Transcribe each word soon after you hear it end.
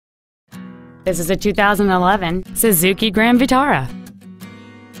This is a 2011 Suzuki Grand Vitara.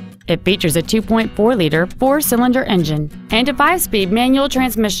 It features a 2.4-liter four-cylinder engine and a 5-speed manual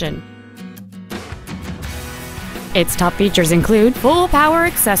transmission. Its top features include full power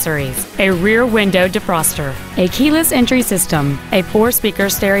accessories, a rear window defroster, a keyless entry system, a 4-speaker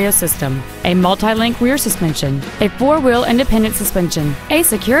stereo system, a multi-link rear suspension, a 4-wheel independent suspension, a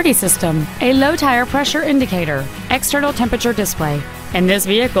security system, a low tire pressure indicator, external temperature display, and this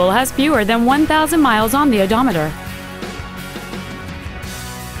vehicle has fewer than 1,000 miles on the odometer.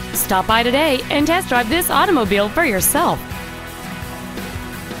 Stop by today and test drive this automobile for yourself.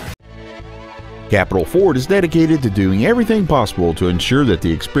 Capital Ford is dedicated to doing everything possible to ensure that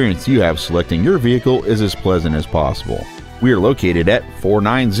the experience you have selecting your vehicle is as pleasant as possible. We are located at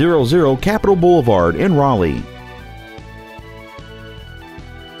 4900 Capital Boulevard in Raleigh.